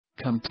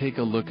Come take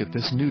a look at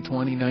this new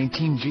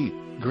 2019 Jeep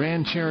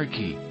Grand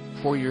Cherokee.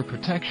 For your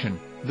protection,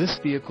 this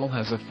vehicle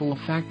has a full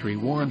factory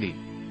warranty.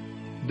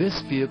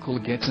 This vehicle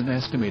gets an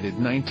estimated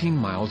 19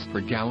 miles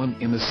per gallon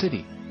in the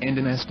city, and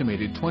an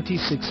estimated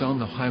 26 on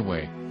the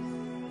highway.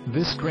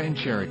 This Grand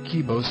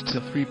Cherokee boasts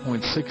a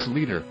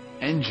 3.6-liter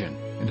engine,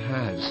 and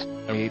has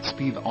a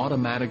 8-speed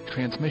automatic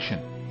transmission.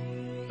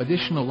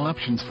 Additional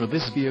options for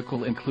this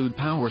vehicle include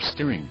power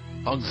steering,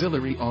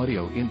 auxiliary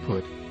audio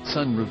input,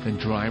 sunroof and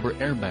driver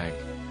airbag.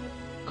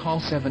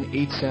 Call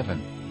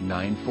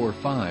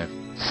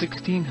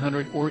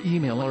 787-945-1600 or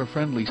email our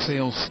friendly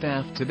sales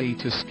staff today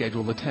to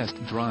schedule a test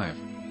drive.